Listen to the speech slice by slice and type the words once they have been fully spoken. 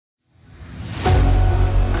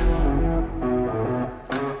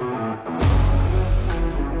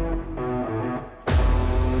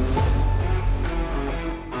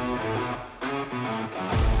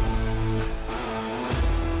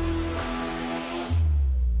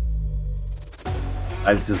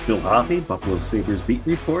Hi, this is Bill Hoffey, Buffalo Sabres beat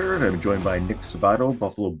reporter, and I'm joined by Nick Sabato,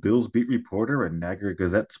 Buffalo Bills beat reporter and Niagara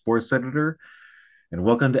Gazette sports editor. And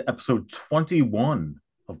welcome to episode 21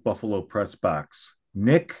 of Buffalo Press Box.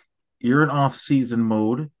 Nick, you're in off-season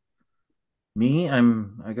mode.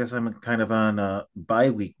 I guess I'm kind of on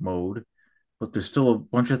bye-week mode, but there's still a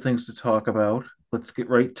bunch of things to talk about. Let's get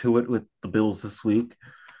right to it with the Bills this week.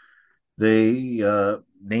 They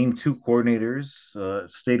named two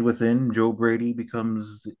coordinators, stayed within. Joe Brady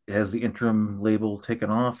has the interim label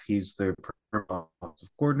taken off. He's their offensive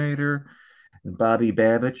coordinator. And Bobby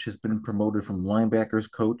Babich has been promoted from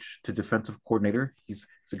linebackers coach to defensive coordinator. He's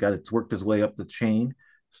the guy that's worked his way up the chain,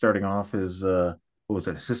 starting off as what was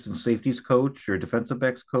it, assistant safeties coach or defensive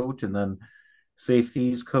backs coach, and then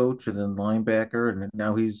safeties coach, and then linebacker, and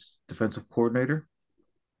now he's defensive coordinator.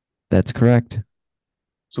 That's correct.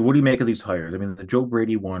 So, what do you make of these hires? I mean, the Joe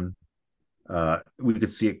Brady one, we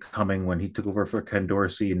could see it coming when he took over for Ken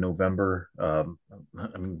Dorsey in November. I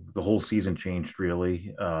mean, the whole season changed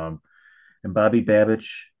really. And Bobby Babich,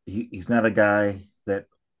 he's not a guy that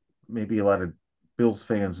maybe a lot of Bills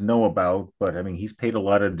fans know about, but I mean, he's paid a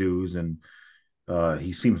lot of dues and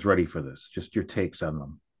he seems ready for this. Just your takes on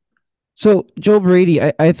them. So Joe Brady,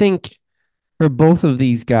 I think for both of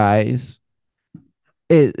these guys,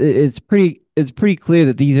 it's pretty clear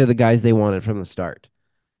that these are the guys they wanted from the start.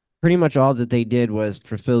 Pretty much all that they did was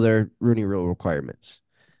fulfill their Rooney Rule requirements.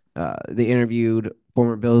 They interviewed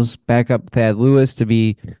former Bills backup Thad Lewis to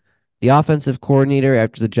be the offensive coordinator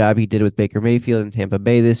after the job he did with Baker Mayfield in Tampa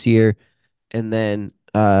Bay this year, and then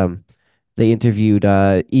they interviewed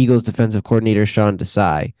Eagles defensive coordinator Sean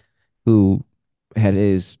Desai, who had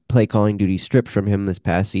his play calling duty stripped from him this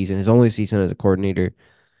past season, his only season as a coordinator,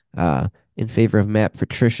 in favor of Matt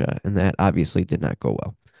Patricia, and that obviously did not go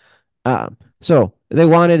well. So they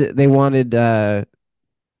wanted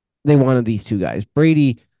these two guys.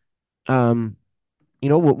 Brady, um,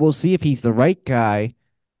 we'll see if he's the right guy,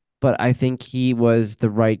 but I think he was the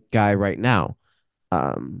right guy right now.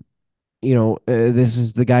 Um, this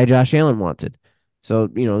is the guy Josh Allen wanted. So,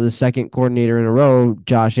 the second coordinator in a row,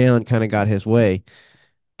 Josh Allen kind of got his way.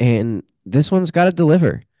 And this one's got to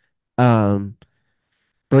deliver. Um,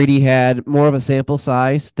 Brady had more of a sample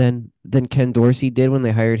size than Ken Dorsey did when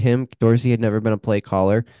they hired him. Dorsey had never been a play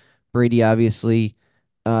caller. Brady obviously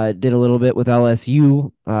did a little bit with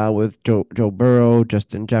LSU with Joe Burrow,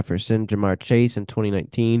 Justin Jefferson, Jamar Chase in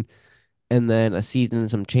 2019, and then a season and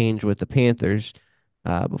some change with the Panthers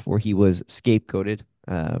before he was scapegoated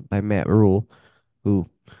by Matt Rule, who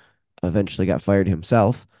eventually got fired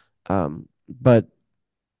himself. But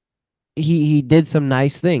he did some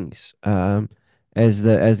nice things as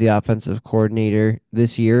the offensive coordinator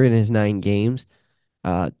this year in his 9 games.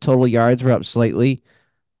 Total yards were up slightly.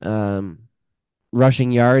 Um,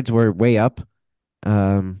 Rushing yards were way up,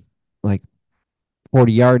 like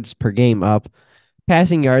 40 yards per game up.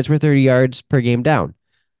 Passing yards were 30 yards per game down.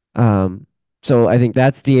 Um, so I think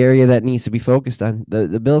that's the area that needs to be focused on.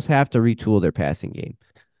 The Bills have to retool their passing game.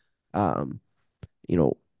 Um, you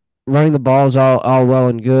know, Running the ball is all well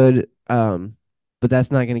and good, but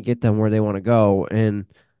that's not going to get them where they want to go, and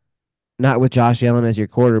not with Josh Allen as your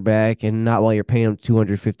quarterback, and not while you're paying him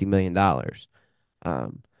 $250 million.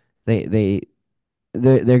 Um, they they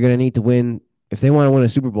they're going to need to win if they want to win a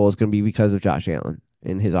Super Bowl. It's going to be because of Josh Allen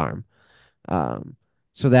and his arm. Um,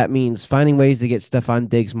 so that means finding ways to get Stephon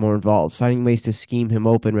Diggs more involved, finding ways to scheme him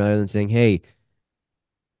open rather than saying, "Hey,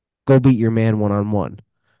 go beat your man one on one."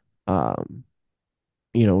 Um,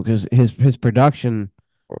 because his production,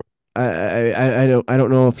 I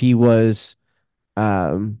don't know if he was,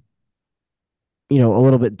 um, a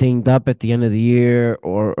little bit dinged up at the end of the year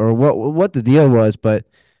or what the deal was, but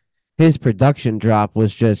his production drop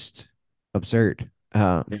was just absurd.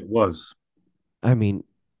 It was. I mean,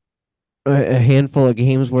 a handful of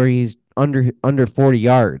games where he's under 40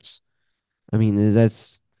 yards. I mean,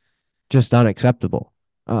 that's just unacceptable.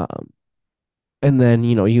 Um, and then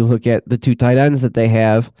you look at the two tight ends that they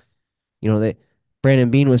have. They Brandon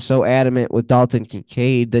Bean was so adamant with Dalton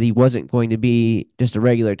Kincaid that he wasn't going to be just a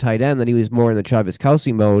regular tight end, that he was more in the Travis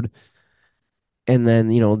Kelsey mode. And then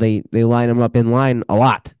they line him up in line a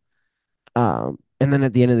lot. And then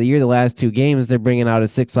at the end of the year, the last 2 games, they're bringing out a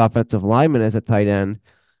sixth offensive lineman as a tight end.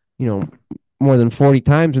 You know, more than 40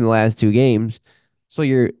 times in the last 2 games. So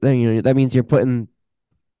that means you're putting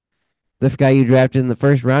this guy you drafted in the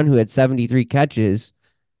first round who had 73 catches,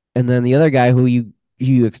 and then the other guy who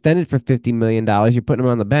you extended for $50 million, you're putting him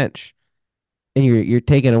on the bench, and you're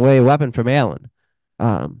taking away a weapon from Allen.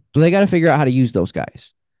 So they got to figure out how to use those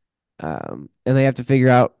guys, and they have to figure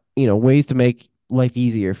out ways to make life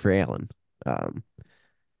easier for Allen. Um,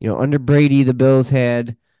 Under Brady, the Bills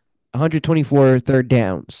had 124 third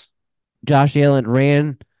downs. Josh Allen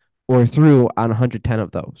ran or threw on 110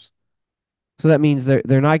 of those. So that means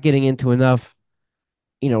they're not getting into enough,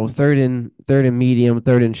 third and medium,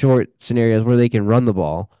 third and short scenarios where they can run the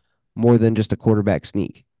ball more than just a quarterback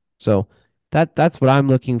sneak. So that's what I'm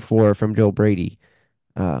looking for from Joe Brady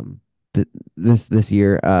um this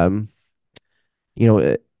year. You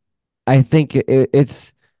know, I think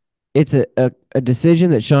it's a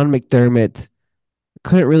decision that Sean McDermott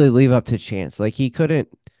couldn't really leave up to chance. Like he couldn't,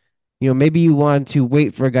 maybe you want to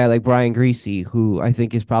wait for a guy like Brian Greasy, who I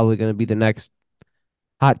think is probably going to be the next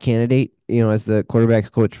hot candidate, as the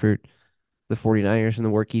quarterbacks coach for the 49ers and the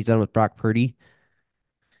work he's done with Brock Purdy.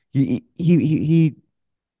 He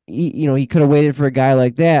could have waited for a guy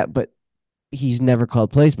like that, but he's never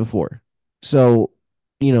called plays before. So,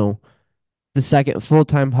 you know, the second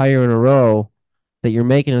full-time hire in a row that you're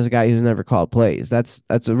making as a guy who's never called plays. That's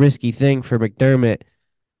a risky thing for McDermott,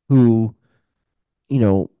 who, you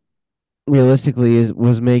know, realistically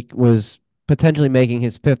was potentially making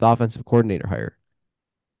his fifth offensive coordinator hire.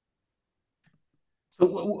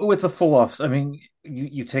 So with the full off, I mean,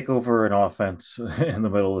 you take over an offense in the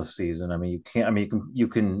middle of the season. I mean, you can't. I mean, you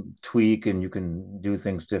can tweak and you can do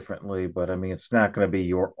things differently, but I mean, it's not going to be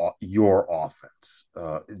your offense.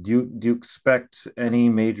 Do you expect any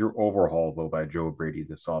major overhaul though by Joe Brady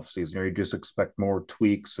this offseason, or you just expect more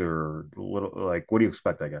tweaks or little like what do you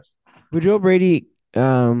expect? I guess. But Joe Brady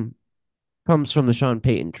comes from the Sean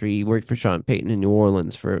Payton tree. He worked for Sean Payton in New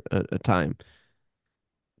Orleans for a time.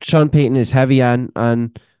 Sean Payton is heavy on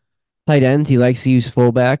tight ends. He likes to use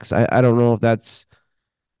fullbacks. I don't know if that's,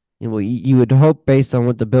 you would hope based on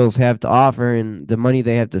what the Bills have to offer and the money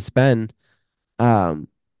they have to spend, um,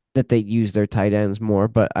 that they use their tight ends more.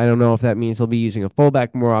 But I don't know if that means they'll be using a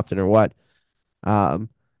fullback more often or what. Um,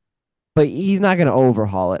 but he's not going to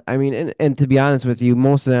overhaul it. I mean, and to be honest with you,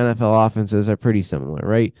 most of the NFL offenses are pretty similar,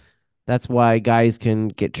 right? That's why guys can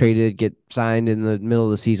get traded, get signed in the middle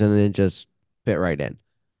of the season, and it just fit right in.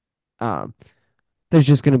 Um, there's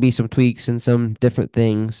just going to be some tweaks and some different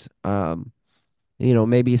things.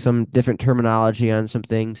 Maybe some different terminology on some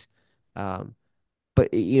things. Um,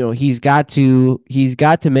 but he's got to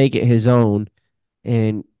make it his own,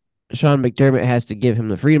 and Sean McDermott has to give him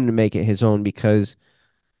the freedom to make it his own because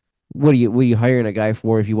what are you hiring a guy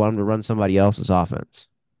for if you want him to run somebody else's offense?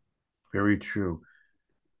 Very true.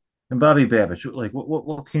 And Bobby Babbage, like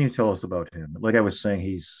what can you tell us about him? Like I was saying,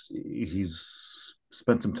 he's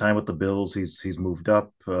spent some time with the Bills. He's moved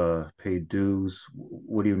up, paid dues.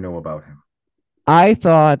 What do you know about him? I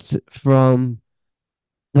thought from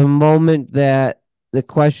the moment that the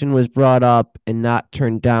question was brought up and not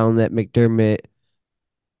turned down that McDermott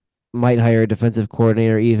might hire a defensive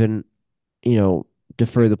coordinator, even, you know,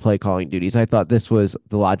 defer the play calling duties. I thought this was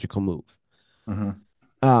the logical move. Hmm.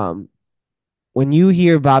 Um, when you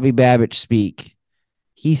hear Bobby Babbage speak,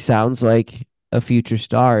 he sounds like a future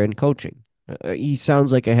star in coaching. He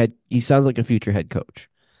sounds like a future head coach.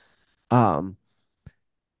 Um,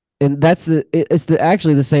 and it's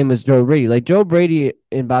actually the same as Joe Brady. Like Joe Brady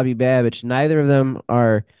and Bobby Babbage, neither of them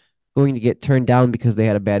are going to get turned down because they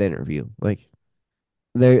had a bad interview. Like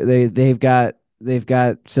they've got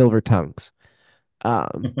silver tongues.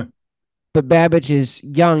 Um, but Babbage is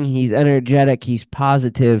young. He's energetic. He's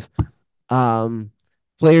positive. Um,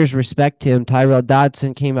 Players respect him. Tyrell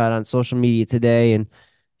Dodson came out on social media today and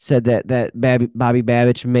said that Bobby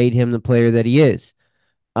Babbage made him the player that he is.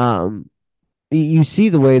 Um, you see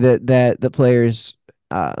the way that the players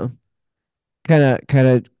kind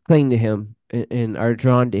of cling to him and are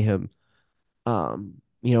drawn to him.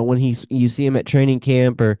 When you see him at training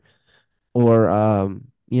camp or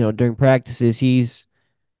during practices, he's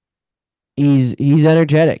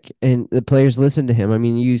energetic and the players listen to him. I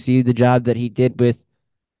mean, you see the job that he did with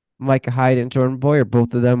Micah Hyde and Jordan Boyer.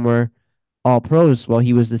 Both of them were all pros while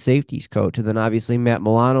he was the safeties coach. And then obviously Matt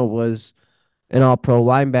Milano was an all pro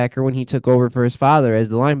linebacker when he took over for his father as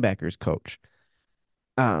the linebackers coach.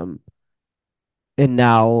 Um, and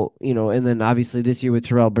now, and then obviously this year with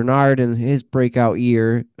Terrell Bernard and his breakout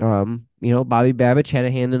year, Bobby Babbage had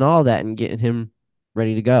a hand in all that and getting him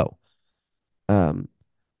ready to go. Um,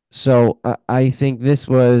 so I think this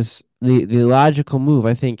was the logical move.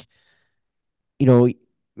 I think, you know,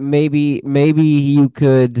 maybe you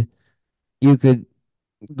could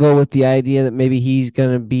go with the idea that maybe he's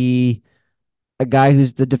gonna be a guy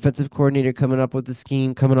who's the defensive coordinator coming up with the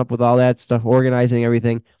scheme, coming up with all that stuff, organizing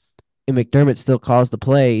everything, and McDermott still calls the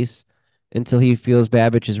plays until he feels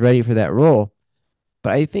Babbage is ready for that role.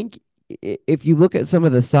 But I think if you look at some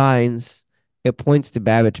of the signs, it points to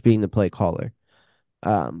Babbage being the play caller.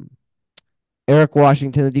 Um, Eric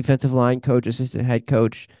Washington, the defensive line coach, assistant head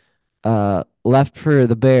coach, left for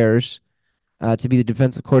the Bears to be the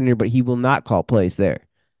defensive coordinator, but he will not call plays there.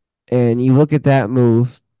 And you look at that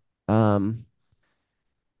move, um,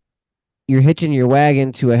 you're hitching your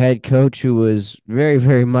wagon to a head coach who was very,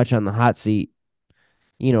 very much on the hot seat,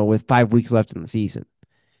 with 5 weeks left in the season,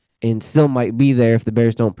 and still might be there if the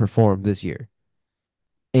Bears don't perform this year.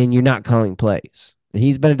 And you're not calling plays.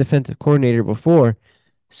 He's been a defensive coordinator before.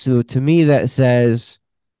 So to me, that says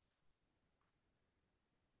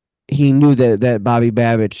he knew that Bobby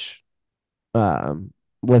Babich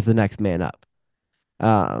was the next man up.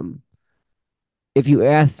 Um, if you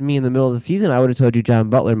asked me in the middle of the season, I would have told you John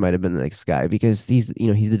Butler might have been the next guy because he's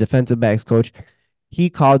the defensive backs coach. He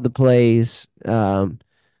called the plays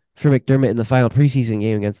for McDermott in the final preseason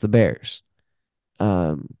game against the Bears.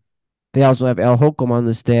 Um, they also have Al Holcomb on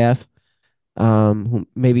the staff. Who,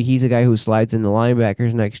 maybe he's a guy who slides in the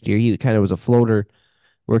linebackers next year. He kind of was a floater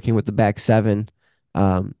working with the back seven.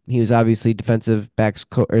 He was obviously or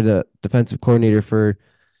the defensive coordinator for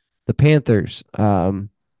the Panthers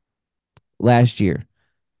last year.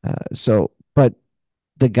 But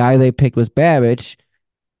the guy they picked was Babich,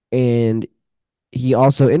 and he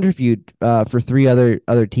also interviewed for three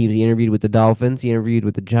other teams. He interviewed with the Dolphins, he interviewed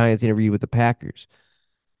with the Giants, he interviewed with the Packers.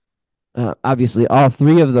 Obviously, all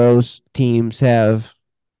three of those teams have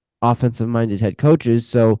offensive minded head coaches,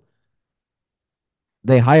 so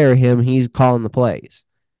they hire him. He's calling the plays.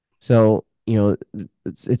 So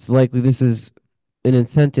it's likely this is an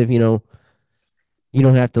incentive. You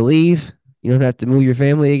don't have to leave, you don't have to move your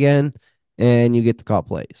family again, and you get to call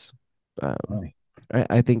plays. Um, Right.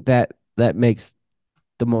 I think that makes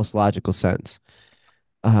the most logical sense.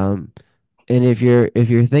 Um, and if you're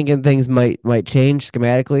thinking things might change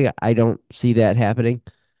schematically, I don't see that happening.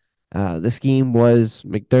 The scheme was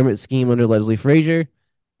McDermott's scheme under Leslie Frazier.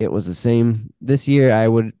 It was the same this year. I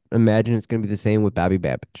would imagine it's going to be the same with Bobby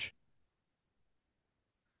Babich.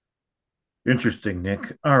 Interesting,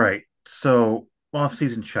 Nick. All right. So,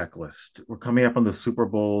 off-season checklist. We're coming up on the Super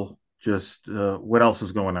Bowl. Just what else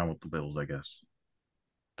is going on with the Bills, I guess?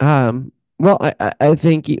 Well, I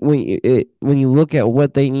think when you look at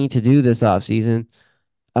what they need to do this offseason,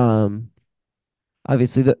 um,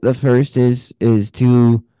 obviously the first is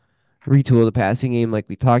to retool the passing game like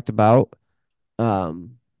we talked about.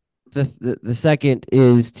 Um, the second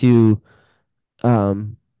is to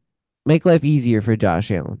um make life easier for Josh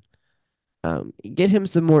Allen. Get him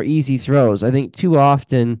some more easy throws. I think too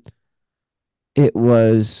often it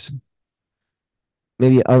was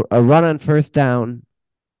maybe a run on first down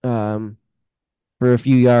um, for a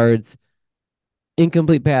few yards,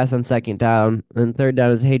 incomplete pass on second down, and third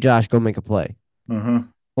down is, hey, Josh, go make a play. Mm-hmm.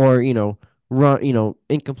 Or, run,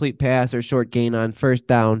 incomplete pass or short gain on first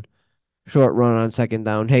down, short run on second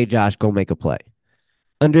down. Hey, Josh, go make a play.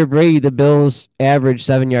 Under Brady, the Bills averaged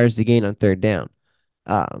 7 yards to gain on third down.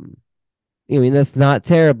 Um, I mean, that's not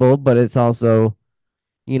terrible, but it's also,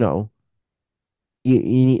 you know,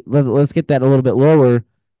 let's get that a little bit lower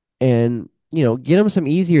and get them some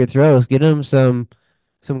easier throws, get them some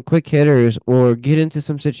quick hitters, or get into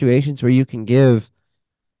some situations where you can give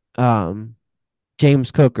um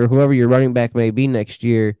James Cook or whoever your running back may be next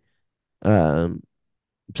year um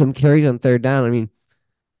some carries on third down. I mean,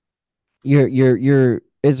 you're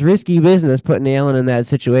it's risky business putting Allen in that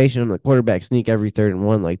situation on the quarterback sneak every third and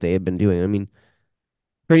one like they have been doing. I mean,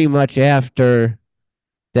 pretty much after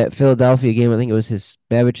that Philadelphia game, I think it was his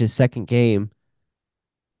Babbich's second game,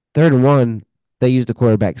 third and one, they used a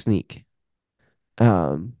quarterback sneak.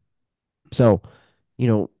 Um, so you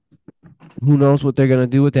know, who knows what they're gonna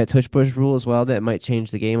do with that tush push rule as well? That might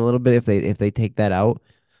change the game a little bit if they take that out.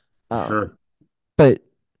 Um, Sure. but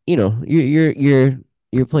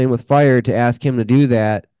you're playing with fire to ask him to do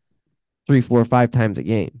that three, four, 5 times a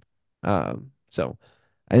game. So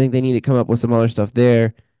I think they need to come up with some other stuff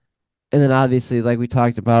there. And then obviously, like we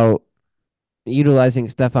talked about, utilizing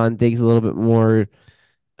Stefon Diggs a little bit more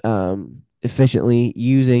efficiently,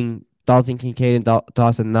 using Dalton Kincaid and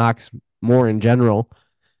Dawson Knox more in general.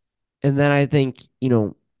 And then I think,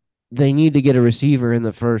 they need to get a receiver in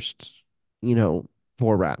the first,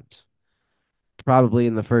 4 rounds, probably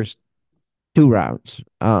in the first 2 rounds.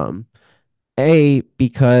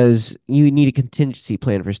 Because you need a contingency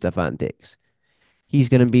plan for Stefon Diggs. He's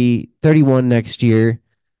going to be 31 next year.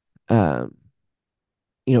 Um,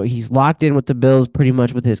 he's locked in with the Bills pretty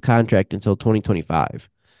much with his contract until 2025.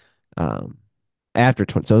 Um, after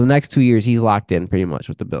 20, so the next 2 years he's locked in pretty much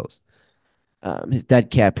with the Bills. His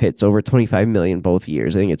dead cap hits over 25 million both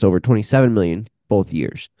years. I think it's over 27 million both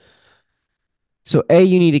years. So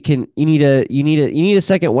you need a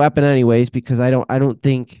second weapon anyways because I don't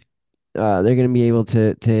think they're going to be able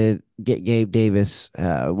to get Gabe Davis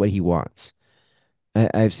what he wants.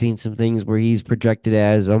 I've seen some things where he's projected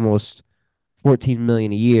as almost 14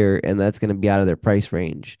 million a year, and that's going to be out of their price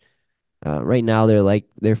range. Right now, they're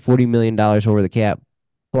 $40 million over the cap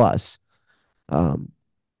plus. Um,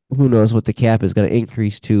 who knows what the cap is going to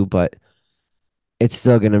increase to, but it's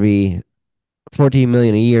still going to be 14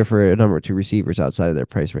 million a year for a number two receivers outside of their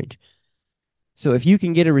price range. So if you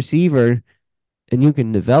can get a receiver and you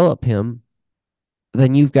can develop him,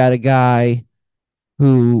 then you've got a guy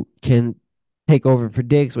who can take over for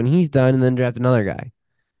Diggs when he's done and then draft another guy.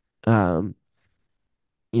 Um,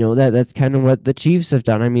 that's kind of what the Chiefs have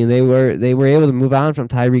done. I mean, they were able to move on from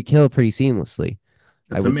Tyreek Hill pretty seamlessly,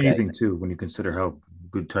 I It's would say. amazing too when you consider how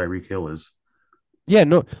good Tyreek Hill is. Yeah,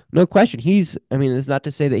 no question. I mean, it's not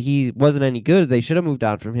to say that he wasn't any good. They should have moved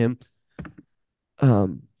on from him.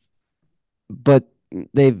 Um, but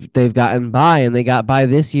they've gotten by, and they got by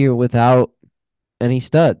this year without any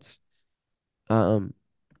studs. Um,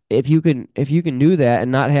 if you can do that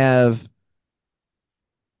and not have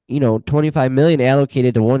 25 million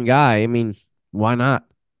allocated to one guy, I mean, why not?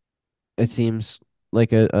 It seems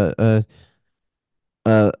like a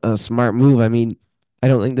smart move. I mean, I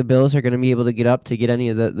don't think the Bills are going to be able to get up to get any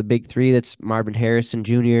of the big three. That's Marvin Harrison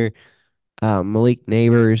Jr., Malik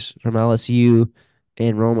Neighbors from LSU,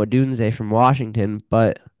 and Rome Odunze from Washington.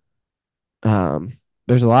 But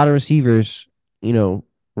there's a lot of receivers, you know,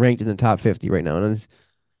 ranked in the top 50 right now, and it's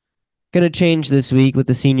going to change this week with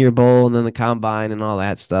the Senior Bowl and then the Combine and all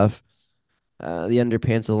that stuff. The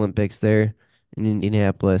Underpants Olympics there in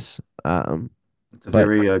Indianapolis. It's a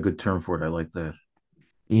But very good term for it. I like that.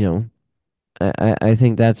 you know, I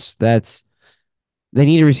think that's they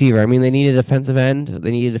need a receiver. I mean, they need a defensive end.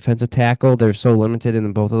 They need a defensive tackle. They're so limited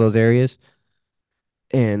in both of those areas,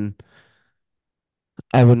 and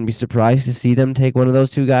I wouldn't be surprised to see them take one of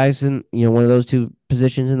those two guys and one of those two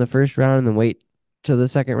positions in the first round, and then wait to the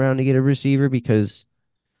second round to get a receiver because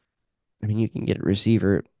I mean you can get a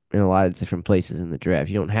receiver in a lot of different places in the draft.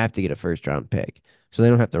 You don't have to get a first round pick, so they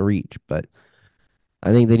don't have to reach. But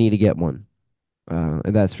I think they need to get one,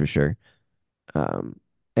 and that's for sure. Um,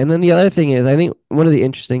 and then the other thing is, I think one of the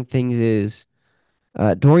interesting things is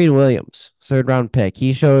Dorian Williams, third round pick.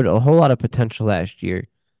 He showed a whole lot of potential last year.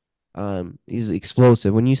 He's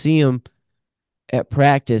explosive. When you see him at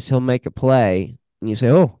practice, he'll make a play, and you say,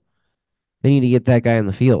 "Oh, they need to get that guy in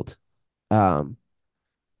the field." Um,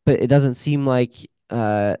 but it doesn't seem like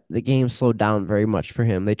the game slowed down very much for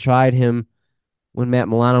him. They tried him when Matt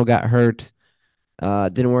Milano got hurt.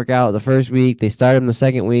 Didn't work out the first week. They started him the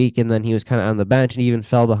second week, and then he was kind of on the bench and even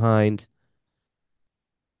fell behind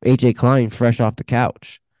AJ Klein fresh off the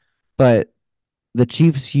couch. But the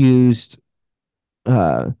Chiefs used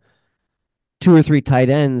uh, two or three tight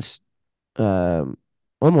ends um,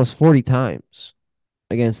 almost 40 times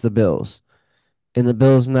against the Bills. And the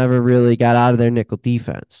Bills never really got out of their nickel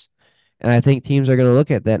defense. And I think teams are going to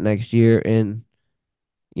look at that next year. And,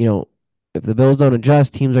 you know, if the Bills don't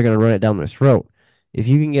adjust, teams are going to run it down their throat. If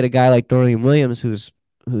you can get a guy like Dorian Williams, whose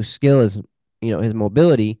skill is, his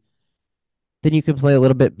mobility, then you can play a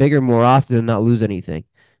little bit bigger more often and not lose anything.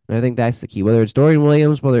 And I think that's the key. Whether it's Dorian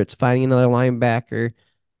Williams, whether it's finding another linebacker,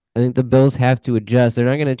 I think the Bills have to adjust. They're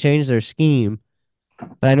not going to change their scheme,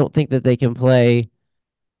 but I don't think that they can play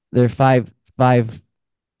their five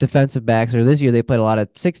defensive backs. Or this year they played a lot of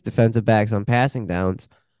six defensive backs on passing downs.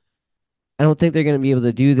 I don't think they're going to be able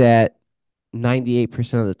to do that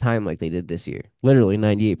 98% of the time like they did this year. Literally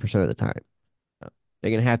 98% of the time.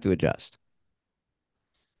 They're going to have to adjust.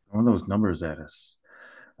 One of those numbers at us.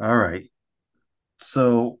 All right.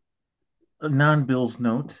 So, a non-Bills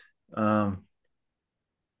note. Um,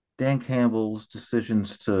 Dan Campbell's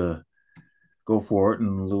decisions to go for it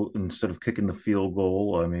and instead of kicking the field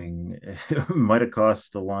goal. I mean, it might have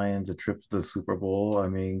cost the Lions a trip to the Super Bowl. I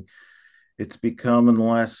mean, it's become in the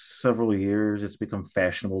last several years, it's become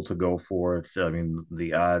fashionable to go for it. I mean,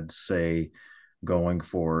 the odds say going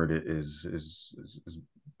for it is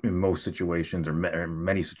in most situations or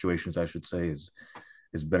many situations, I should say, is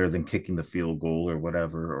better than kicking the field goal or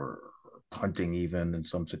whatever or punting even in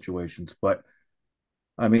some situations. But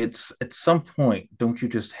I mean, it's at some point, don't you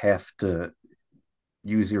just have to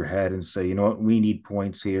use your head and say, you know what, we need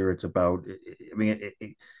points here. It's about, I mean,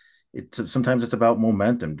 it's sometimes it's about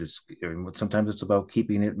momentum. Just sometimes it's about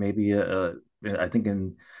keeping it. Maybe I think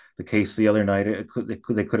in the case the other night, they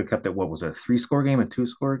could have kept it. What was it, a three-score game, a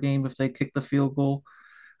two-score game if they kicked the field goal?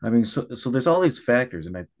 I mean, so there's all these factors,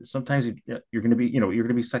 and sometimes you're going to be, you're going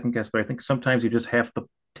to be second guessed. But I think sometimes you just have to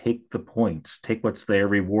take the points, take what's there,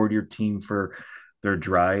 reward your team for their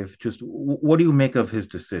drive. Just what do you make of his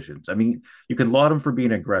decisions? I mean, you can laud him for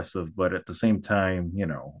being aggressive, but at the same time,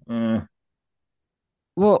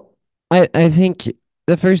 Well, I think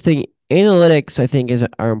the first thing analytics I think is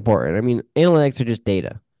are important. I mean, analytics are just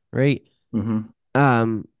data, right? mm-hmm,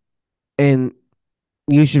 Um, and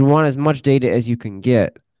you should want as much data as you can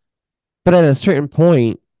get. But at a certain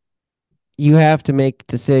point, you have to make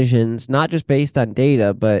decisions not just based on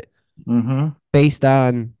data, but mm-hmm. based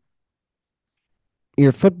on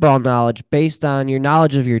your football knowledge, based on your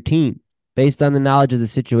knowledge of your team, based on the knowledge of the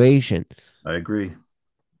situation. I agree.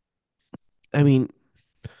 I mean,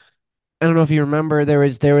 I don't know if you remember there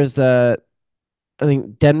was a I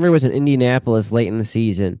think Denver was in Indianapolis late in the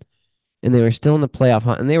season and they were still in the playoff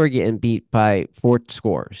hunt and they were getting beat by 4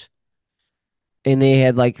 scores. And they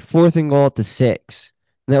had like fourth and goal at the 6.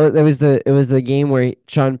 And that was the game where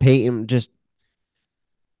Sean Payton just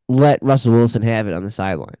let Russell Wilson have it on the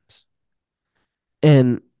sidelines.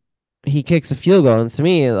 And he kicks a field goal. And to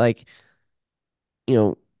me, like, you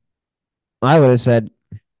know, I would have said,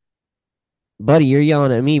 buddy, you're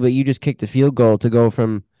yelling at me, but you just kicked a field goal to go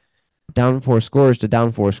from down 4 scores to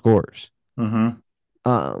down 4 scores. Mm-hmm,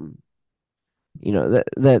 Um,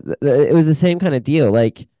 that it was the same kind of deal.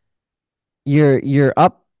 Like you're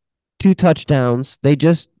up 2 touchdowns. They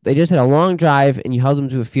just had a long drive and you held them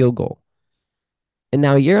to a field goal. And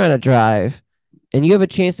now you're on a drive and you have a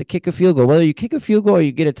chance to kick a field goal. Whether you kick a field goal or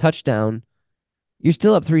you get a touchdown, you're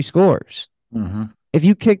still up 3 scores. mm-hmm, If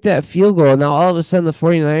you kick that field goal, now all of a sudden the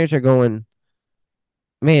 49ers are going,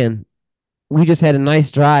 man, we just had a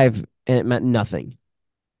nice drive and it meant nothing.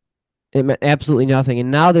 It meant absolutely nothing.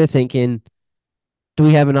 And now they're thinking, do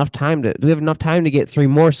we have enough time to get 3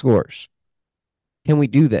 more scores? Can we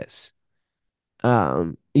do this?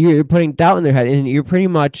 You're putting doubt in their head, and you're pretty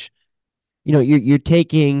much, you're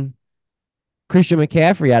taking Christian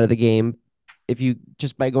McCaffrey out of the game if you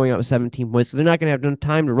just by going up 17 points because they're not going to have enough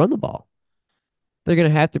time to run the ball. They're going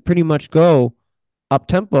to have to pretty much go up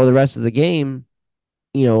tempo the rest of the game,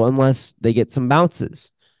 unless they get some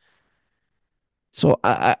bounces. So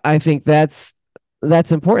I think that's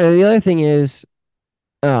important. And the other thing is,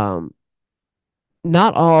 um,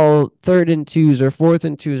 not all third and twos or fourth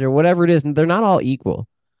and twos or whatever it is, they're not all equal.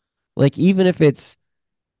 Like even if it's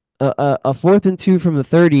a fourth and two from the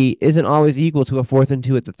 30 isn't always equal to a fourth and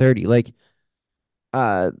two at the 30. Like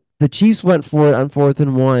the Chiefs went for it on 4th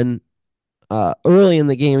and 1 early in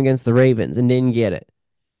the game against the Ravens and didn't get it.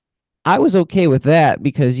 I was okay with that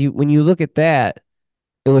because when you look at that,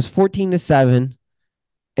 it was 14-7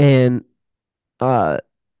 and uh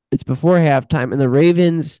it's before halftime and the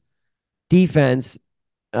Ravens defense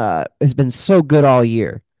has been so good all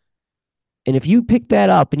year. And if you pick that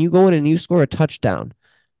up and you go in and you score a touchdown,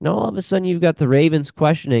 now all of a sudden you've got the Ravens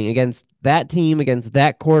questioning against that team, against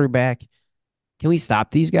that quarterback. Can we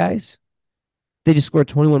stop these guys? They just scored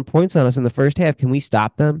 21 points on us in the first half. Can we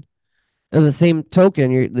stop them? And the same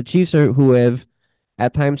token, the Chiefs who have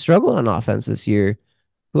at times struggled on offense this year,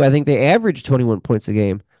 who I think they average 21 points a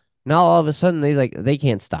game. Now all of a sudden they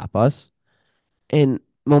can't stop us. And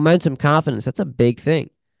momentum, confidence, that's a big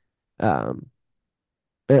thing. Um,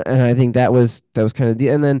 and I think that was kind of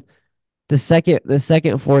and then the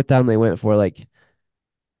second fourth down they went for, like,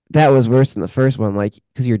 that was worse than the first one, like,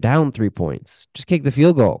 because you're down 3 points. Just kick the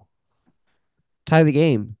field goal, tie the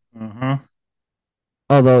game. mm-hmm.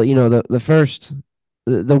 Although,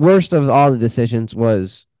 the worst of all the decisions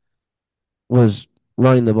was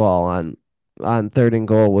running the ball on third and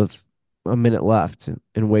goal with a minute left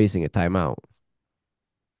and wasting a timeout.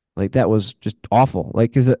 Like that was just awful.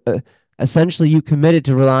 Like, because essentially you committed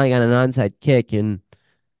to relying on an onside kick, and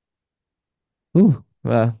ooh,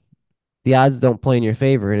 the odds don't play in your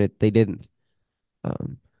favor, and they didn't.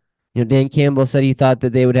 Um, Dan Campbell said he thought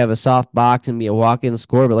that they would have a soft box and be a walk-in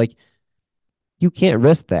score, but like you can't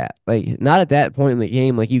risk that. Like not at that point in the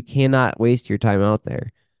game. Like you cannot waste your time out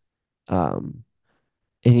there. Um,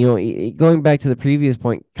 and going back to the previous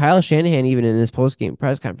point, Kyle Shanahan, even in his post-game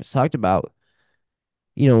press conference, talked about,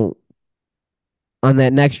 you know, on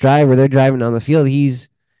that next drive where they're driving down the field, he's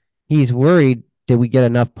worried, did we get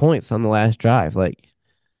enough points on the last drive? Like,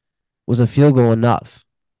 was a field goal enough?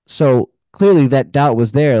 So clearly that doubt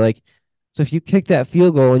was there. Like, so if you kick that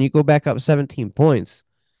field goal and you go back up 17 points,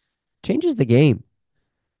 changes the game.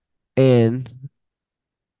 And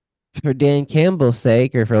for Dan Campbell's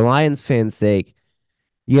sake, or for Lions fans' sake,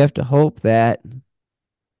 you have to hope that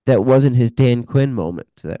that wasn't his Dan Quinn moment.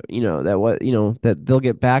 That they'll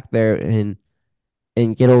get back there and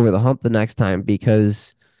get over the hump the next time,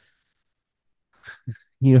 because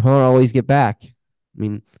you don't always get back. I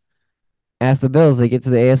mean, ask the Bills. They get to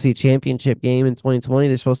the AFC Championship game in 2020.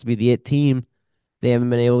 They're supposed to be the it team. they haven't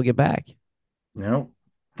been able to get back. No.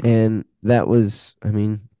 And that was, I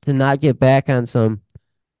mean, to not get back on some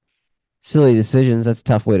silly decisions, that's a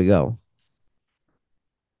tough way to go.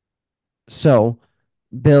 So,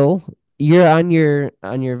 Bill, you're on your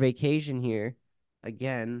vacation here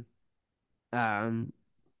again. Um,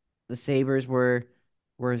 the Sabres were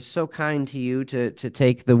so kind to you to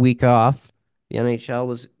take the week off. The NHL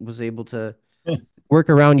was able to work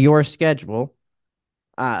around your schedule.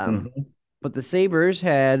 Mhm. But the Sabres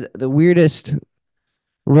had the weirdest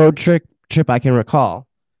road trip I can recall.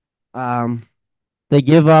 Um, they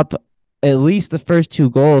give up at least the first two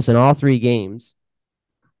goals in all three games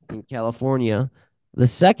in California.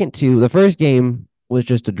 The first game was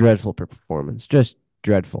just a dreadful performance, just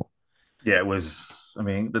dreadful. Yeah, it was. I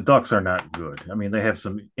mean, the Ducks are not good. I mean, they have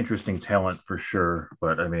some interesting talent for sure,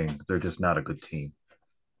 but I mean, they're just not a good team.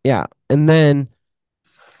 Yeah, and then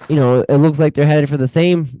it looks like they're headed for the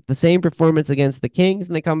same performance against the Kings,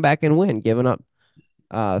 and they come back and win, giving up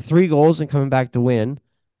three goals and coming back to win.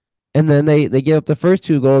 And then they give up the first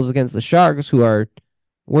two goals against the Sharks, who are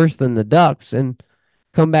worse than the Ducks, and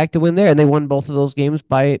come back to win there. And they won both of those games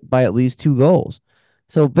by at least two goals.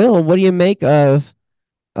 So, Bill, what do you make of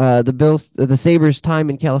the Sabres' time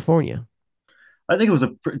in California? I think it was a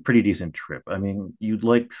pretty decent trip. I mean, you'd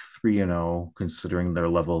like 3-0 considering their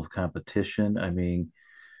level of competition. I mean,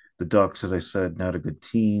 the Ducks, as I said, not a good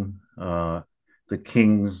team. The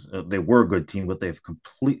Kings, they were a good team, but they've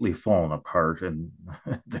completely fallen apart, and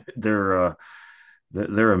they're uh,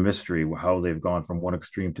 they're a mystery how they've gone from one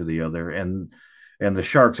extreme to the other. And the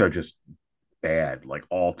Sharks are just bad, like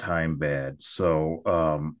all time bad. So,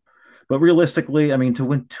 but realistically, I mean, to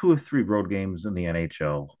win two of three road games in the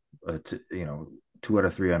NHL, two out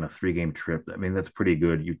of three on a 3 game trip, I mean, that's pretty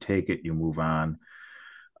good. You take it, you move on.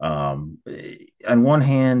 Um, on one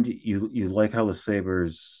hand, you like how the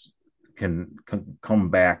Sabres can come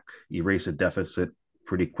back, erase a deficit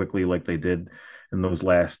pretty quickly, like they did in those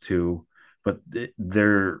last two. But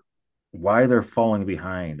they're why they're falling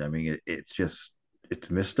behind. I mean, it's just it's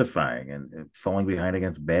mystifying and falling behind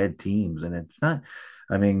against bad teams, and it's not.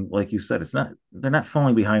 I mean, like you said, it's not. They're not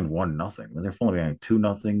falling behind 1-0. They're falling behind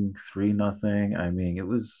 2-0, 3-0. I mean, it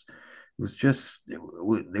was just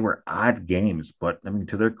they were odd games, but I mean,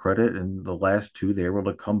 to their credit, in the last two, they were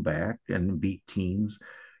able to come back and beat teams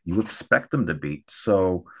you expect them to beat.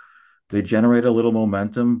 So they generate a little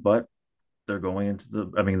momentum, but they're going into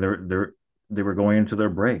the. I mean, they were going into their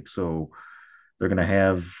break, so they're going to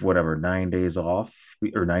have whatever 9 days off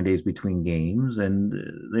or 9 days between games, and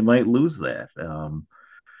they might lose that.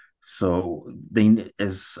 So they,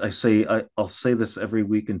 as I say, I'll say this every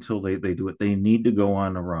week until they do it. They need to go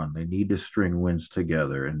on a run. They need to string wins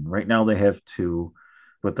together. And right now they have two,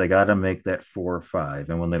 but they got to make that 4 or 5.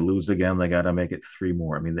 And when they lose again, they got to make it three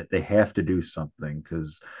more. I mean, they have to do something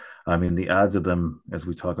because, I mean, the odds of them, as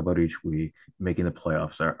we talk about each week, making the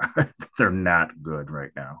playoffs are they're not good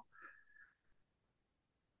right now.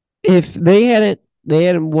 If they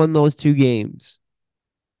hadn't won those two games,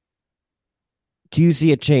 do you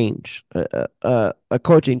see a change, a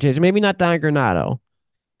coaching change? Maybe not Don Granato,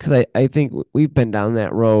 because I think we've been down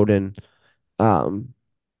that road, and um,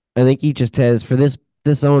 I think he just has for this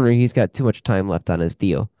owner, he's got too much time left on his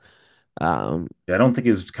deal. Um, I don't think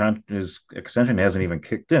his extension hasn't even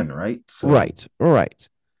kicked in, right? So, right, right.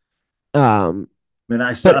 Um, I mean,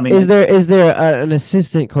 I still, I but mean, is there an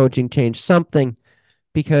assistant coaching change, something?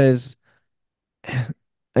 Because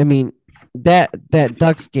I mean that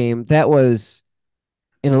Ducks game, that was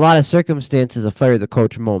in a lot of circumstances a fire the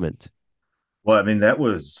coach moment. well, I mean, that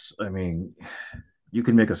was, I mean, you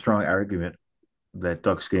can make a strong argument that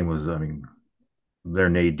Ducks game was, I mean, their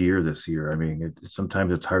nadir this year. I mean,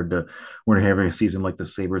 sometimes it's hard to, when you're having a season like the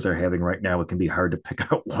Sabres are having right now, it can be hard to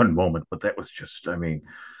pick out one moment, but that was just, I mean,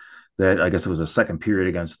 that I guess it was a second period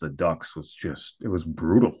against the Ducks was just, it was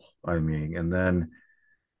brutal. I mean, and then,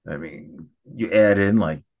 I mean, you add in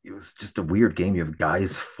like, it was just a weird game. You have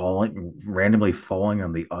guys falling, randomly falling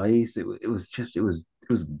on the ice. It was just, it was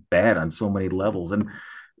bad on so many levels. And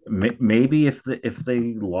maybe if they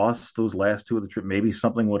lost those last two of the trip, maybe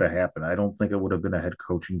something would have happened. I don't think it would have been a head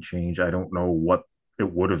coaching change. I don't know what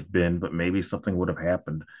it would have been, but maybe something would have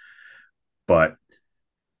happened. But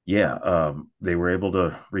yeah, they were able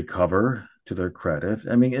to recover to their credit.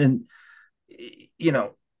 I mean, and you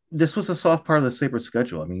know, this was a soft part of the Sabres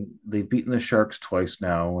schedule. I mean, they've beaten the Sharks twice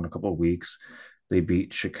now in a couple of weeks. They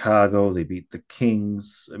beat Chicago. They beat the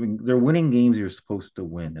Kings. I mean, they're winning games you're supposed to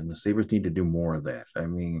win, and the Sabres need to do more of that. I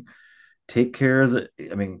mean, take care of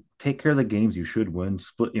the games you should win.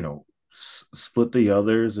 Split the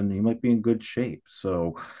others, and you might be in good shape.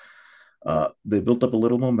 So, They built up a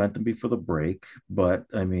little momentum before the break, but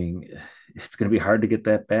I mean, it's going to be hard to get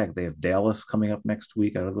that back. They have Dallas coming up next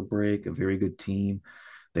week out of the break, a very good team.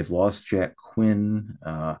 They've lost Jack Quinn.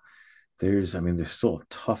 There's still a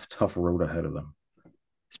tough road ahead of them.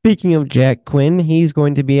 Speaking of Jack Quinn, he's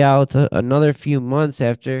going to be out another few months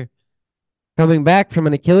after coming back from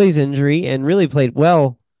an Achilles injury and really played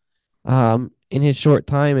well in his short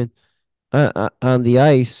time and on the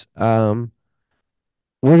ice.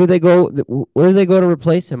 Where do they go? Where do they go to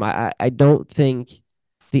replace him? I don't think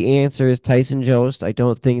the answer is Tyson Jost. I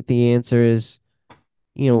don't think the answer is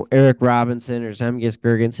Eric Robinson or Zemgus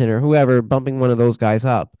Girgensson or whoever bumping one of those guys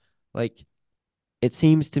up. Like it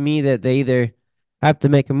seems to me that they either have to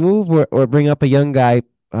make a move or bring up a young guy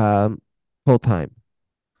full time.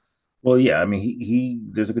 Well, yeah, I mean,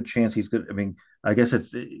 there's a good chance he's good. I mean, I guess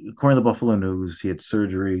it's according to the Buffalo News, he had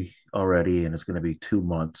surgery already, and it's going to be 2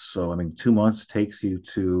 months. So, I mean, 2 months takes you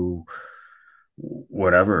to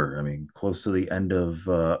whatever. I mean, close to the end of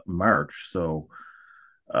March. So,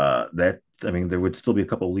 I mean, there would still be a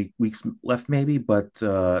couple weeks left, maybe, but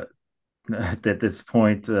at this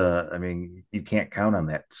point, I mean, you can't count on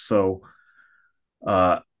that. So,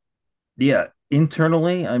 uh, yeah,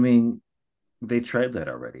 internally, I mean, they tried that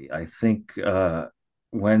already. I think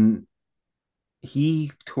when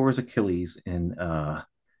he tore his Achilles in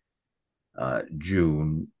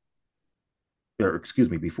June, or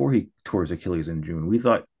excuse me, before he tore his Achilles in June, we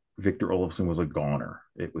thought Victor Olofsson was a goner.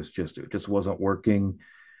 It just wasn't working.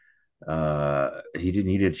 He didn't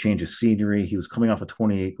need to change his scenery. He was coming off a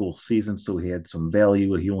 28 goal season, so he had some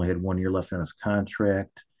value. He only had 1 year left on his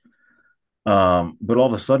contract. But all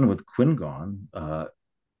of a sudden, with Quinn gone,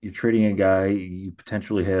 you're trading a guy you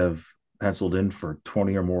potentially have penciled in for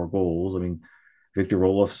 20 or more goals. I mean, Victor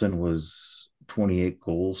Olofsson was 28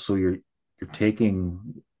 goals, so you're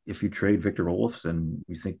taking if you trade Victor Olofsson,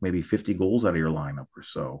 you think maybe 50 goals out of your lineup or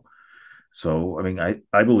so. So, I mean,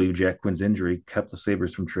 I believe Jack Quinn's injury kept the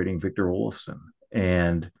Sabres from trading Victor Olofsson.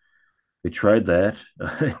 And they tried that.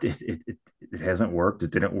 It hasn't worked. It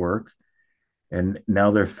didn't work. And now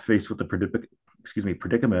they're faced with the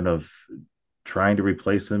predicament of trying to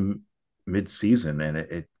replace him mid-season. And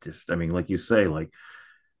it just, I mean, like you say, like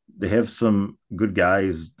they have some good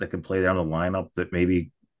guys that can play down the lineup that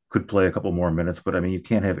maybe could play a couple more minutes. But I mean, you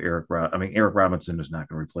can't have I mean, Eric Robinson is not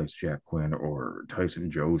going to replace Jack Quinn or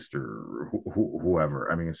Tyson Jost or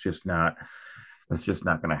whoever. I mean, it's just not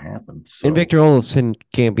going to happen. And So Victor Olofsson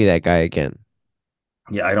can't be that guy again.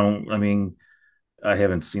 yeah, I don't. I mean, I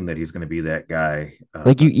haven't seen that he's going to be that guy.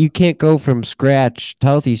 Like you can't go from scratch to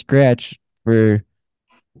healthy scratch for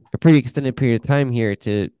a pretty extended period of time here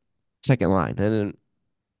to second line. And then,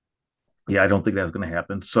 Yeah, I don't think that's going to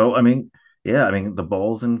happen. So, I mean, yeah, I mean, the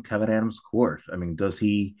ball's in Kevin Adams' court. I mean, does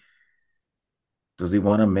he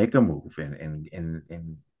want to make a move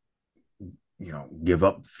and give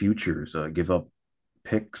up futures, give up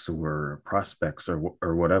picks or prospects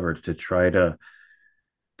or whatever to try to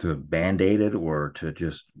band-aid it or to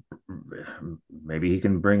just maybe he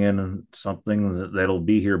can bring in something that'll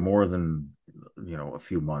be here more than a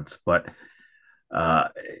few months. But uh,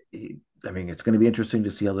 I mean, it's going to be interesting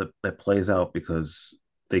to see how that plays out because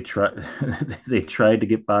they try they tried to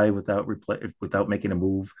get by without making a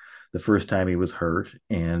move the first time he was hurt,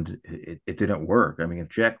 and it didn't work. I mean, if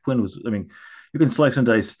Jack Quinn was, I mean, you can slice and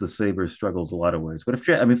dice the Sabres struggles a lot of ways, but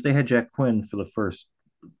I mean, if they had Jack Quinn for the first,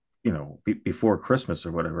 before Christmas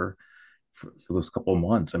or whatever, for those couple of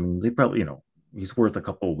months, I mean, they probably, he's worth a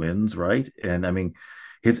couple of wins, right? And I mean,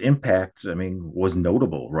 his impact, I mean, was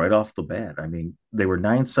notable right off the bat. I mean, they were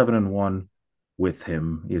 9-7-1 with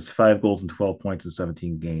him. He has 5 goals and 12 points in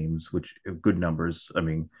 17 games, which are good numbers. I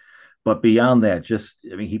mean, but beyond that,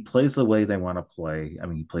 I mean, he plays the way they want to play. I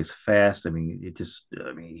mean, he plays fast. I mean,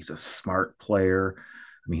 he's a smart player.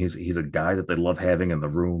 I mean, he's a guy that they love having in the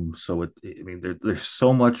room. So I mean, there's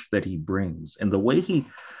so much that he brings, and the way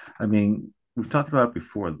I mean, we've talked about it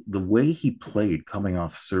before. The way he played coming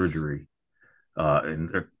off surgery,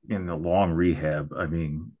 in the long rehab. I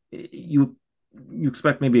mean, you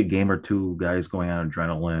expect maybe a game or two guys going on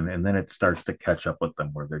adrenaline, and then it starts to catch up with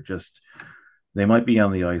them where they might be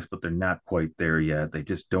on the ice, but they're not quite there yet. They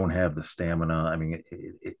just don't have the stamina. I mean,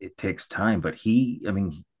 it takes time, but I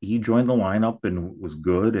mean, he joined the lineup and was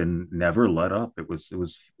good and never let up. It was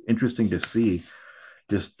interesting to see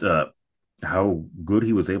just how good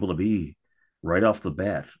he was able to be right off the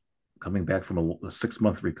bat, coming back from a 6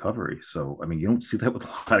 month recovery. So, I mean, you don't see that with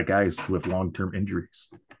a lot of guys who have long term injuries.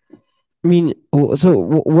 I mean,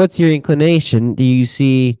 so what's your inclination? Do you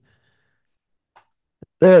see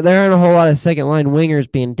there aren't a whole lot of second line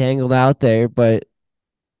wingers being dangled out there, but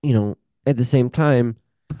at the same time,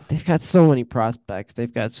 they've got so many prospects.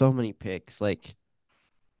 They've got so many picks. Like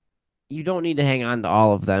you don't need to hang on to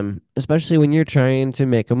all of them, especially when you're trying to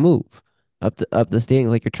make a move up the standing.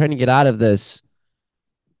 Like you're trying to get out of this,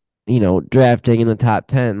 drafting in the top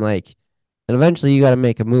 10. Like, and eventually you got to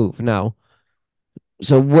make a move now.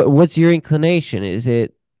 So what's your inclination? Is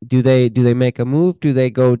it do they make a move? Do they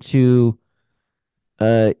go to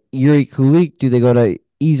Yuri Kulik? Do they go to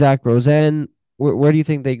Isaac Rosen? Where do you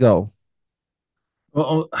think they go?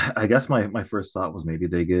 Well, I guess my first thought was maybe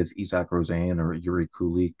they give Isaac Rosen or Yuri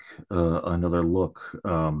Kulik another look.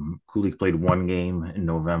 Kulik played one game in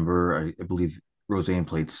November. I believe Rosen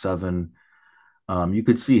played seven. You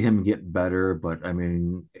could see him get better, but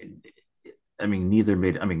neither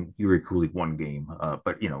made. I mean, Yuri Kulik one game,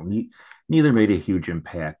 but neither made a huge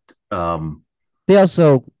impact. They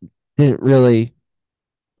also didn't really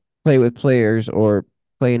play with players or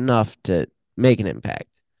play enough to make an impact.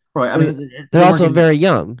 Right. I Uh, mean, They're they weren't also going. very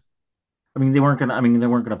young. I mean, they weren't gonna. I mean, they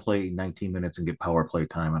weren't gonna play 19 minutes and get power play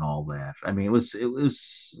time and all that. I mean, it was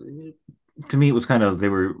to me, it was kind of they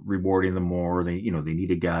were rewarding them more. They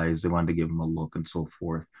needed guys. They wanted to give them a look and so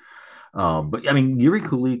forth. But I mean, Yuri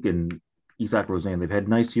Kulik and Isaac Rosen, they've had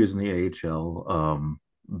nice years in the AHL.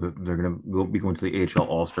 They're going to be going to the AHL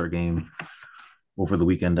All Star game over the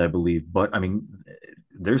weekend, I believe. But I mean,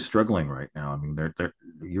 they're struggling right now. I mean, they're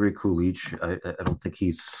Yuri Kulich. I don't think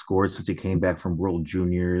he's scored since he came back from World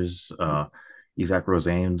Juniors. Isaac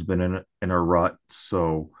Rosen's been in a rut.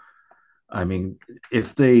 So I mean,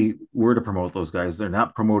 if they were to promote those guys, they're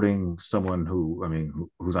not promoting someone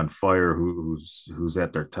who's on fire, who's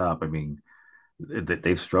at their top. I mean,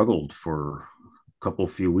 they've struggled for a couple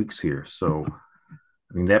few weeks here. So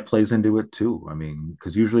I mean that plays into it too. I mean,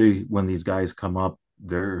 because usually when these guys come up,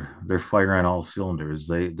 they're firing on all cylinders.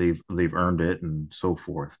 They've earned it and so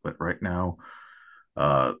forth. But right now,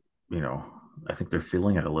 uh, you know, I think they're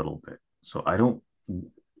feeling it a little bit. So I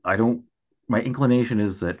don't. My inclination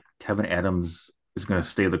is that Kevin Adams is going to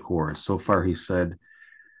stay the course. So far, he said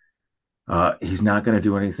he's not going to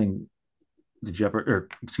do anything the jeopard or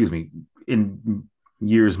excuse me in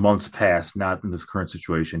years months past, not in this current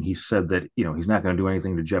situation. He said that he's not going to do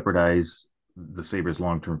anything to jeopardize the Sabres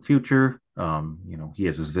long-term future. He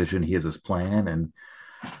has his vision, he has his plan, and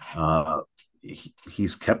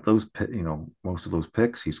he's kept those most of those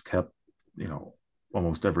picks. He's kept you know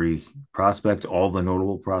almost every prospect, all the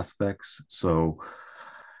notable prospects. So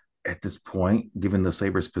at this point, given the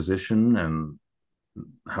Sabres position and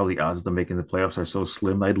how the odds of them making the playoffs are so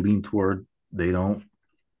slim, I'd lean toward they don't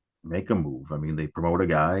make a move. I mean, they promote a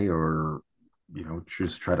guy or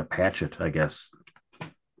just try to patch it, I guess.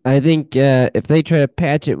 I think if they try to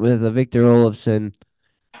patch it with a Victor Olofsson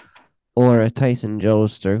or a Tyson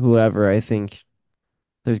Jost or whoever, I think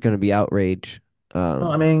there's going to be outrage.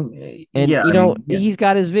 Well, I Um, mean, and yeah, I mean, yeah, he's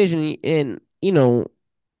got his vision, and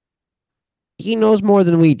he knows more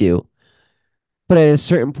than we do. But at a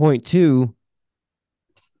certain point, too,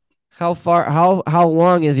 how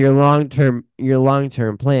long is your long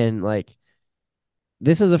term plan? Like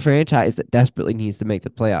this is a franchise that desperately needs to make the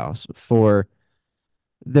playoffs for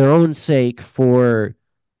their own sake, for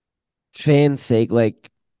fans' sake.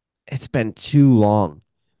 Like it's been too long,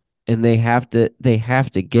 and they have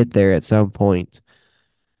to get there at some point,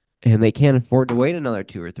 and they can't afford to wait another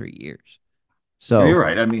 2 or 3 years. yeah, So you're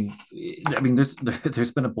right. I mean,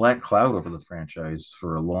 there's been a black cloud over the franchise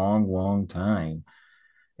for a long, long time,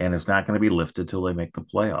 and it's not going to be lifted till they make the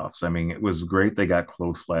playoffs. I mean, it was great they got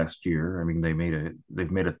close last year. I mean,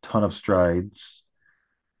 they've made a ton of strides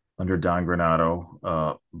under Don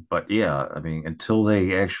Granato. But yeah, I mean, until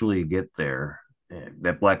they actually get there,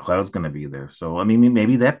 that black cloud's going to be there. So I mean,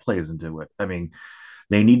 maybe that plays into it. I mean,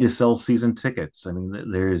 they need to sell season tickets. I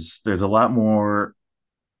mean, there's a lot more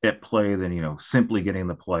at play than simply getting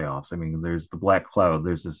the playoffs. I mean, there's the black cloud.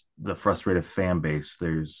 There's the frustrated fan base.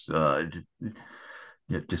 There's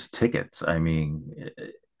just tickets. I mean,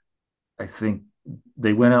 I think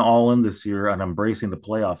they went all in this year on embracing the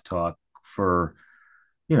playoff talk for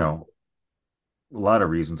you know a lot of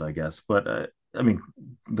reasons, I guess. But I mean,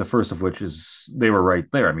 the first of which is they were right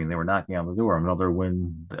there. I mean, they were knocking on the door. Another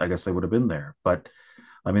win, I guess they would have been there. But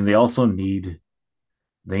I mean,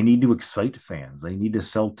 they need to excite fans. They need to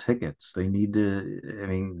sell tickets. They need to, I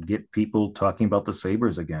mean, get people talking about the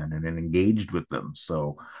Sabres again and engaged with them.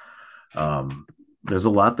 So there's a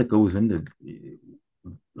lot that goes into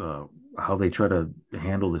uh, how they try to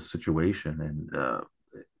handle this situation. And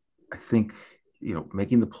I think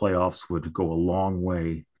making the playoffs would go a long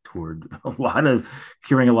way toward a lot of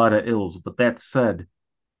curing a lot of ills. But that said,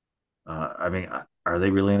 I mean, are they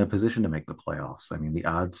really in a position to make the playoffs? I mean, the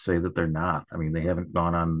odds say that they're not. I mean, they haven't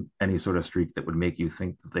gone on any sort of streak that would make you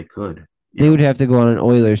think that they could. You They would know, have to go on an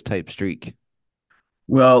Oilers type streak.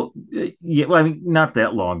 well, yeah. Well, I mean, not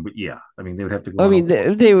that long, but yeah. I mean, they would have to go I on mean,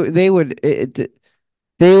 they would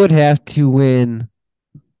they would have to win,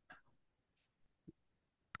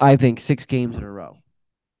 I think, 6 games in a row.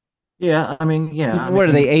 yeah. I mean, yeah. I What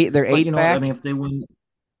are they mean, eight? They're but you eight know, I mean, back. if they win,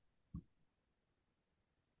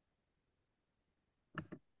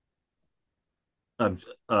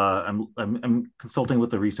 I'm I'm consulting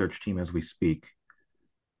with the research team as we speak.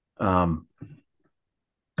 Um,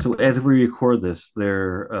 so as we record this,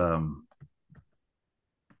 they're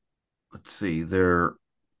let's see, they're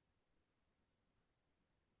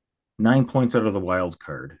 9 points out of the wild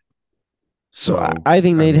card. So So I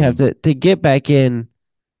think I they'd have mean, to get back in.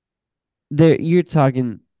 There, you're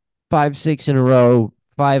talking 5, 6 in a row,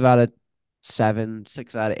 5 out of 7,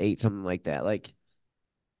 6 out of 8, something like that. Like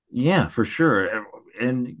yeah, for sure.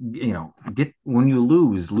 And you know, get when you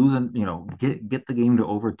losing, you know, get the game to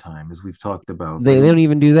overtime, as we've talked about. they don't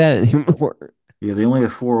even do that anymore. Yeah, they only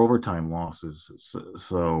have four overtime losses.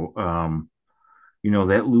 You know,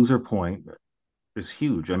 that loser point is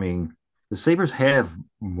huge. I mean, the Sabres have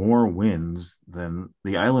more wins than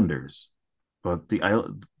the Islanders, but the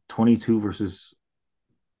Island 22 versus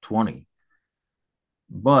 20.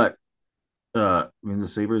 But I mean, the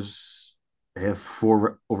Sabres have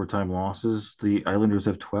four overtime losses. The Islanders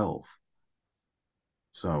have 12.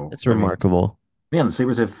 So, It's I mean, remarkable. yeah, the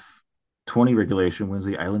Sabres have 20 regulation wins.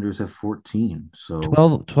 The Islanders have 14. So,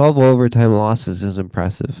 12 overtime losses is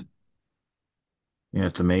impressive. yeah,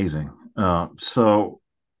 it's amazing. So,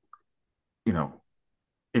 you know,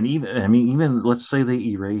 and even, I mean, even let's say they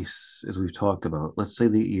erase, as we've talked about, let's say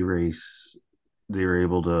they erase, they're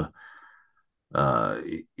able to,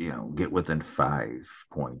 you know, get within 5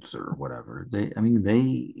 points or whatever. I mean,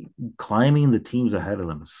 they climbing the teams ahead of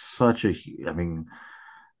them is such a, I mean,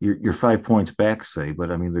 you're 5 points back, say,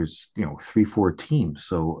 but I mean, there's you know 3, 4 teams.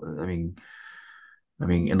 So I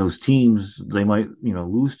mean, in those teams, they might you know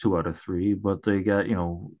lose 2 out of 3, but they got you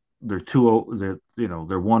know they're 2-0, they're you know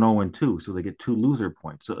they're 1-0-2, so they get 2 loser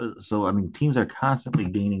points. So I mean, teams are constantly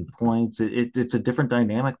gaining points. It's a different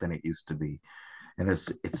dynamic than it used to be, and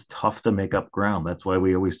it's tough to make up ground. That's why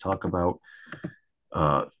we always talk about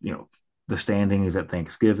you know the standings at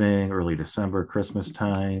Thanksgiving, early December, Christmas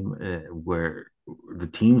time, where the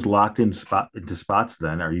teams locked in into spots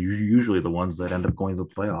then are usually the ones that end up going to the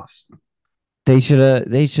playoffs. They should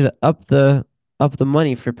up the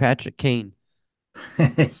money for Patrick Kane.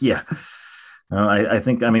 Yeah, I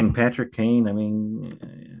think I mean Patrick Kane. I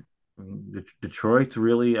mean, Detroit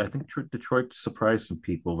really. I think Detroit surprised some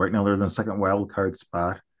people. Right now they're in the second wild card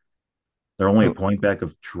spot. They're only a Oh, point back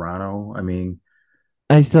of Toronto. I mean,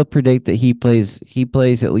 I still predict that he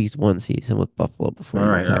plays at least one season with Buffalo before he all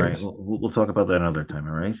right. retires. We'll talk about that another time.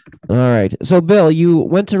 All right. All right. So Bill, you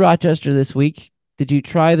went to Rochester this week. Did you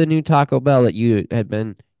try the new Taco Bell that you had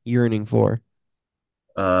been yearning for?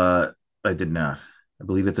 Uh, I did not. I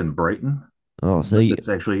believe it's in Brighton. Oh, so you, It's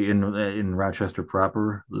actually in Rochester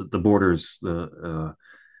proper. The borders, the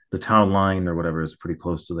town line or whatever is pretty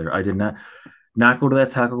close to there. I did not go to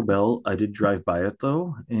that Taco Bell. I did drive by it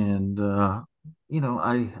though, and you know,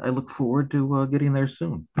 I look forward to getting there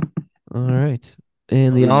soon. all right.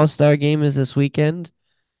 And I'll the be in All-Star game is this weekend.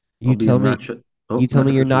 I'll You be tell in me Rochester. you Oh, tell not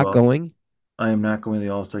me to you're cut you not off. going. I am not going to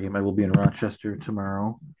the All Star game. I will be in Rochester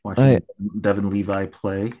tomorrow I watching Devin Levi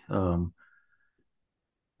play.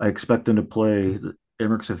 I expect them to play. The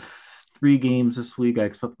Emirates have 3 games this week. I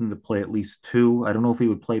expect them to play at least two. I don't know if he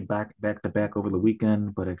would play back to back over the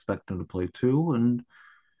weekend, but I expect him to play two. And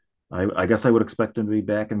I guess I would expect him to be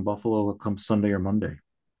back in Buffalo come Sunday or Monday.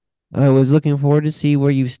 I was looking forward to see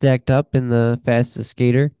where you stacked up in the fastest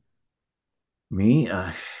skater. Me,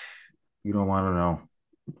 you don't want to know.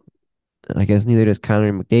 I guess neither does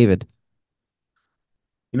Connor McDavid.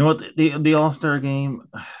 You know what? The All Star game.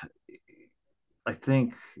 I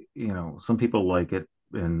think you know some people like it,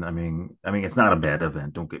 and I mean it's not a bad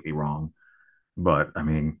event. Don't get me wrong, but I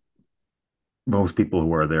mean most people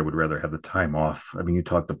who are there would rather have the time off. I mean, you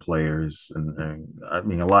talk to players, and I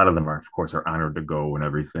mean, a lot of them are, of course, are honored to go and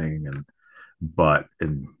everything, and but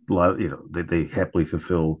and a lot, you know, they happily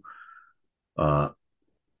uh,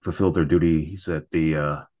 fulfill their duties at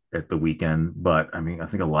the weekend. But I mean, I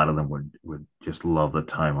think a lot of them would just love the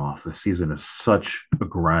time off. The season is such a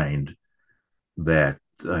grind that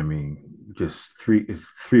I mean, just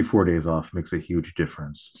 4 days off makes a huge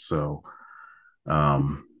difference. So,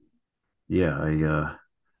 um, yeah,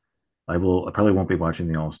 I probably won't be watching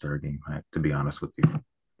the All Star game, to be honest with you.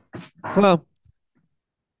 Well,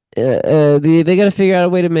 They got to figure out a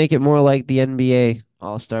way to make it more like the NBA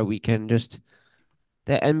All Star Weekend. Just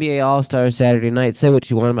the NBA All Star Saturday night. Say what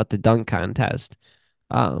you want about the dunk contest,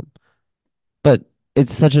 um, but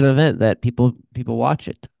it's such an event that people watch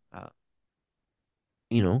it. Uh,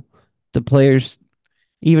 you know, the players,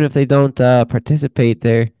 even if they don't participate,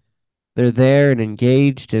 they're there and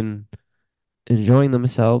engaged and enjoying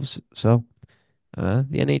themselves. So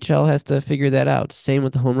the NHL has to figure that out. Same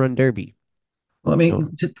with the home run derby. Well, I You know,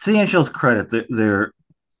 mean, to the NHL's credit,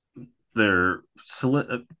 they're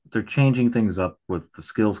they're changing things up with the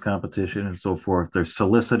skills competition and so forth. They're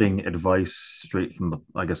soliciting advice straight from the,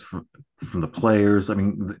 I guess, from the players. I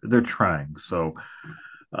mean, they're trying. So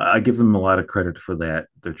I give them a lot of credit for that.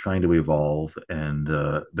 They're trying to evolve and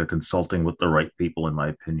they're consulting with the right people, in my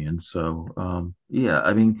opinion. So yeah,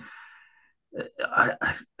 I mean, I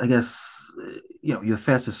guess you're the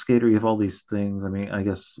fastest skater. You have all these things. I mean, I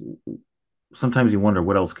guess sometimes you wonder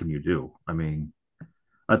what else can you do. I mean,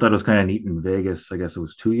 I thought it was kind of neat in Vegas. I guess it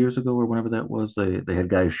was 2 years ago or whenever that was. They had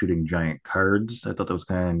guys shooting giant cards. I thought that was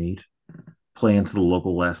kind of neat. Play into the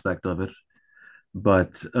local aspect of it.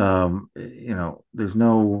 But there's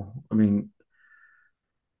no. I mean,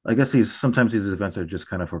 I guess these sometimes these events are just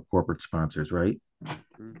kind of for corporate sponsors, right?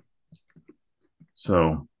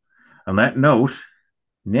 So on that note,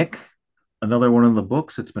 Nick, another one in the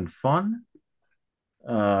books. It's been fun.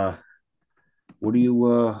 Uh, what are you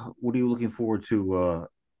looking forward to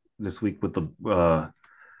this week with the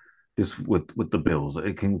just with the Bills?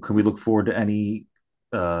 Can we look forward to any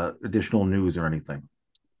additional news or anything?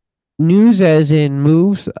 news as in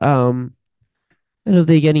moves. I don't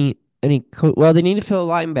think well, they need to fill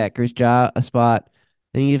a linebacker's job a spot.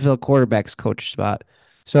 They need to fill a quarterback's coach spot.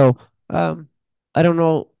 So, um, I don't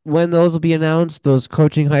know when those will be announced. Those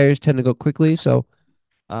coaching hires tend to go quickly, so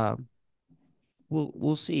um,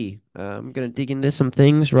 we'll see. I'm gonna dig into some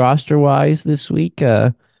things roster wise this week.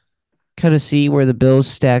 Kind of see where the Bills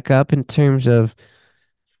stack up in terms of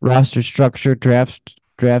roster structure, draft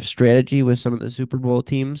strategy with some of the Super Bowl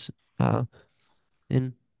teams.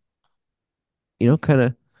 And kind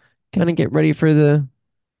of get ready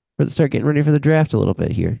start getting ready for the draft a little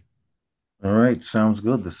bit here. All right, sounds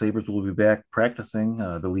good. The Sabres will be back practicing,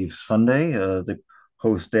 I believe, Sunday. They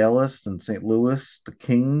host Dallas and St. Louis, the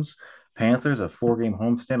Kings, Panthers, a four-game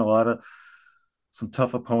homestand. A lot of some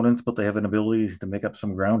tough opponents, but they have an ability to make up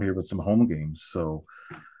some ground here with some home games. So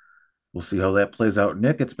we'll see how that plays out.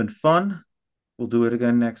 Nick, it's been fun. We'll do it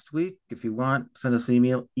again next week. If you want, send us an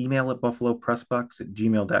email at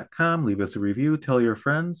buffalopressbox@gmail.com. Leave us a review. Tell your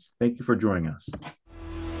friends. Thank you for joining us.